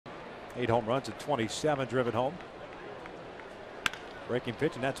8 home runs and 27 driven home. Breaking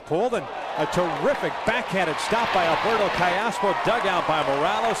pitch, and that's pulled, and a terrific backhanded stop by Alberto Callaspo, dug out by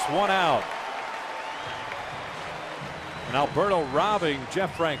Morales, 1 out. And Alberto robbing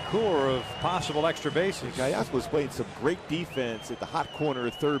Jeff Francoeur of possible extra bases. Callaspo was playing some great defense at the hot corner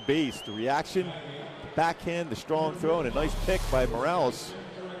of third base. The reaction, the backhand, the strong throw, and a nice pick by Morales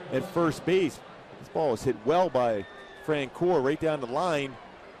at first base. This ball was hit well by Francoeur right down the line.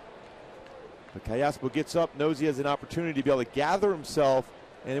 But Callaspo gets up, knows he has an opportunity to be able to gather himself,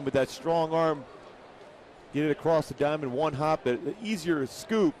 and then with that strong arm, get it across the diamond, one hop, an easier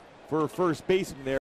scoop for a first baseman there.